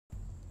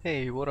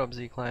Hey, what up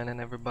Z-Clan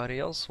and everybody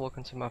else,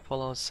 welcome to my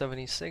Fallout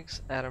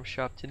 76 Atom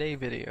Shop Today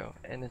video.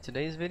 And in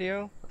today's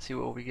video, let's see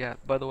what we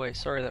got. By the way,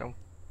 sorry that I'm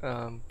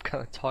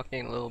kind of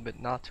talking a little bit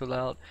not too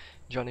loud.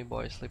 Johnny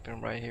Boy is sleeping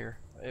right here.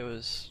 It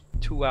was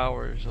 2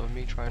 hours of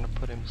me trying to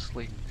put him to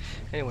sleep.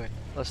 Anyway,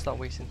 let's stop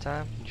wasting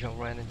time and jump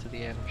right into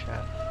the Atom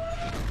Shop.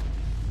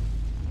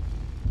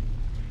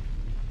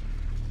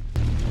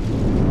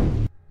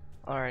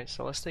 Alright,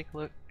 so let's take a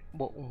look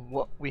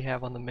what we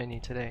have on the menu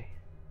today.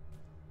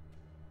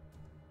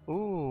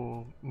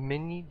 Ooh,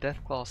 mini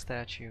Deathclaw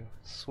statue.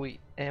 Sweet.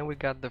 And we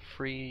got the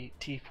free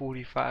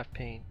T-45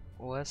 paint.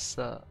 What's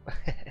up?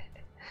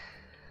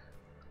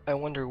 I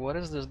wonder what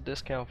is this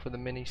discount for the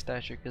mini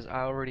statue, because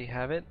I already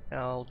have it.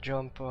 I'll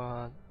jump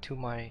to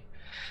my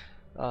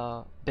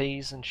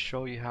base and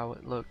show you how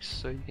it looks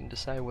so you can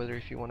decide whether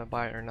if you want to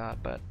buy it or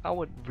not. But I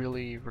would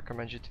really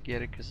recommend you to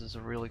get it because it's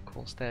a really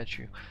cool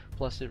statue.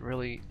 Plus it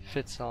really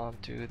fits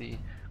onto the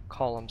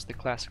columns, the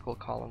classical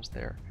columns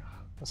there.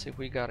 Let's see if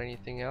we got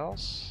anything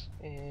else,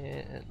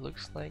 and it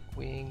looks like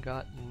we ain't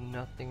got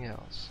nothing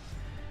else.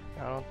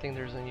 I don't think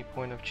there's any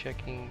point of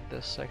checking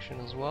this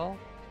section as well.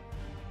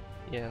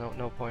 Yeah,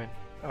 no point.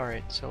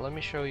 Alright, so let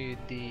me show you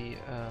the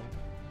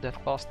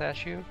Deathclaw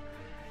statue,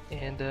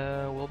 and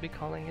we'll be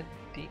calling it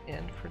the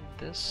end for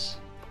this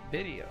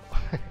video.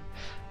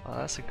 Oh,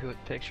 that's a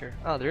good picture.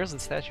 Oh, there's the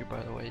statue,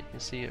 by the way. You can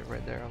see it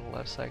right there on the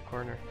left side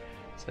corner.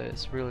 So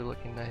it's really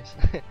looking nice.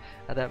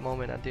 At that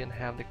moment I didn't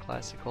have the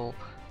classical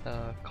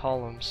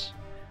columns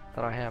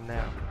that I have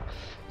now.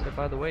 So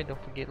by the way,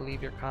 don't forget to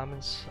leave your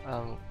comments.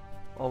 I'm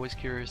always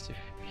curious to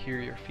hear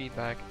your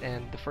feedback,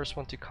 and the first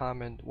one to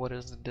comment what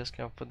is the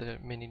discount for the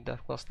mini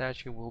Deathclaw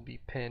statue will be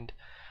pinned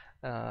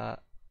at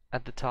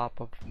the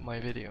top of my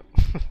video.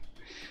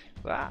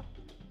 Wow.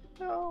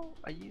 No,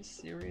 are you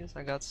serious?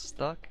 I got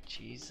stuck?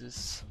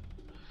 Jesus.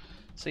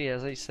 So yeah,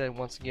 as I said,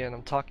 once again,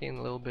 I'm talking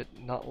a little bit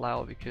not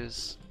loud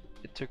because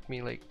it took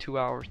me like 2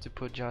 hours to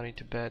put Johnny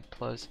to bed,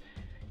 plus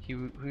he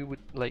would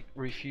like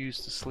refuse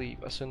to sleep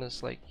as soon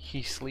as like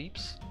he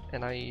sleeps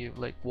and I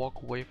like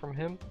walk away from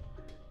him.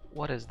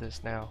 What is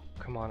this now?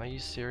 Come on, are you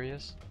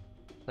serious?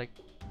 Like,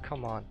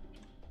 come on.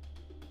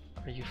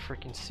 Are you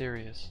freaking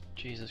serious?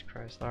 Jesus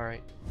Christ.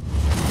 Alright.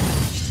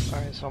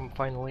 Alright, so I'm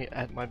finally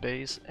at my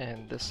base,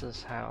 and this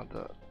is how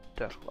the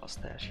Deathclaw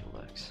statue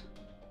looks.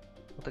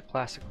 With the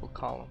classical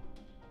column.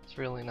 It's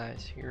really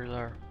nice. Here's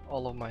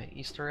all of my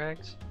Easter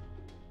eggs.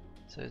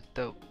 So it's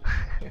dope.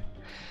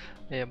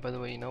 Yeah, by the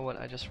way, you know what?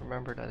 I just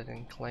remembered I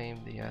didn't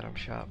claim the Atom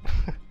Shop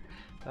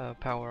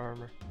power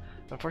armor.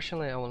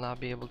 Unfortunately, I will not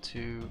be able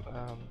to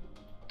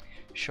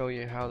show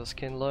you how the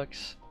skin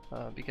looks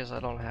because I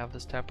don't have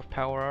this type of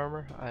power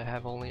armor. I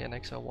have only an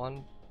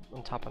XO1.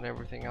 On top of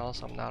everything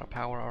else, I'm not a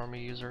power armor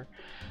user,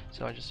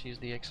 so I just use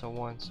the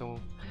XO1. So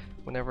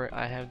whenever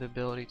I have the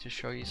ability to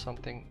show you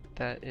something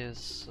that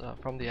is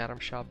from the Atom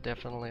Shop,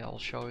 definitely I'll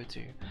show it to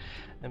you.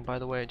 And by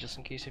the way, just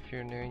in case if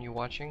you're new and you're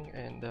watching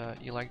and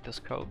you like this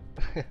coat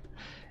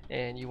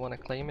and you want to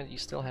claim it, you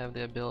still have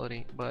the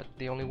ability, but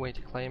the only way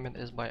to claim it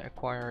is by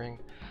acquiring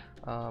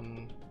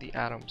the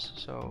atoms.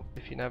 So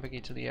if you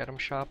navigate to the Atom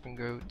Shop and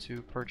go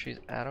to purchase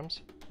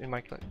atoms, in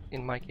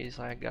my case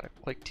I gotta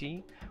click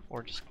T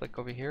or just click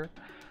over here,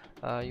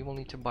 you will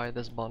need to buy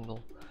this bundle.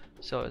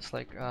 So it's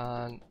like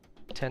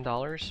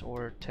 $10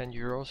 or 10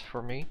 euros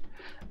for me,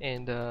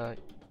 and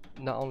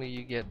not only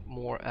you get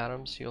more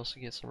atoms, you also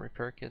get some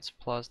repair kits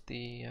plus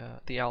the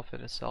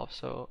outfit itself.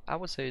 So I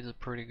would say it's a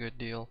pretty good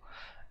deal,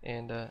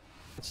 and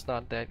it's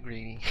not that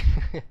greedy.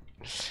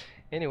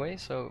 Anyway,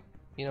 so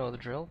you know the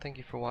drill. Thank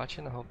you for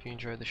watching. I hope you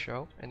enjoyed the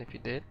show, and if you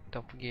did,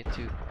 don't forget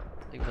to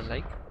leave a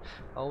like.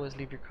 Always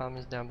leave your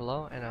comments down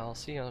below, and I'll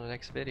see you on the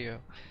next video.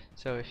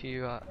 So if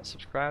you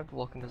subscribed,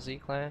 welcome to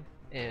Z-Clan,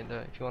 and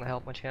if you want to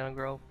help my channel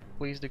grow,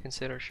 please do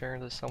consider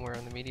sharing this somewhere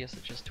on the media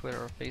such as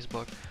Twitter or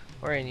Facebook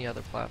or any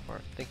other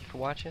platform. Thank you for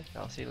watching.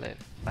 I'll see you later.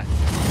 Bye.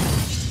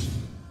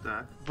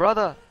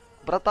 Brother,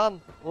 братан,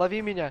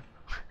 лови меня.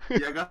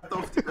 Я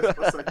готов тебя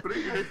спасать,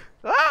 прыгай.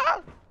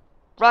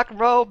 Rock and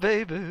roll,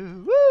 baby.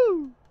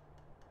 Woo!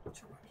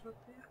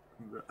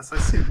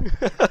 Ассасин.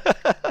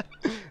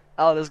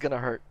 Oh, this is gonna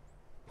hurt.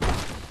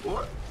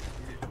 О!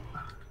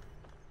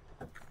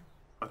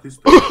 А ты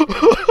что?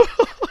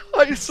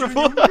 I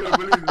survived.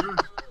 Блин,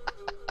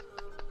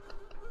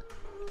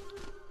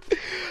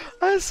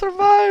 I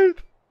survived.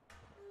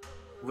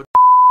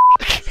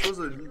 что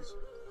за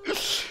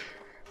дичь?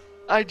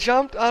 I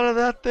jumped out of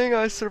that thing.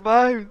 I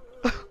survived.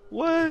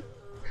 What?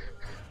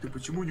 Ты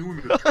почему не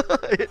умер?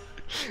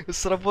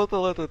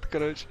 Сработал этот,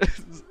 короче.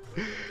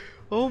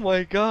 Oh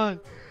my god.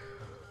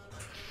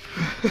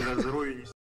 Разрой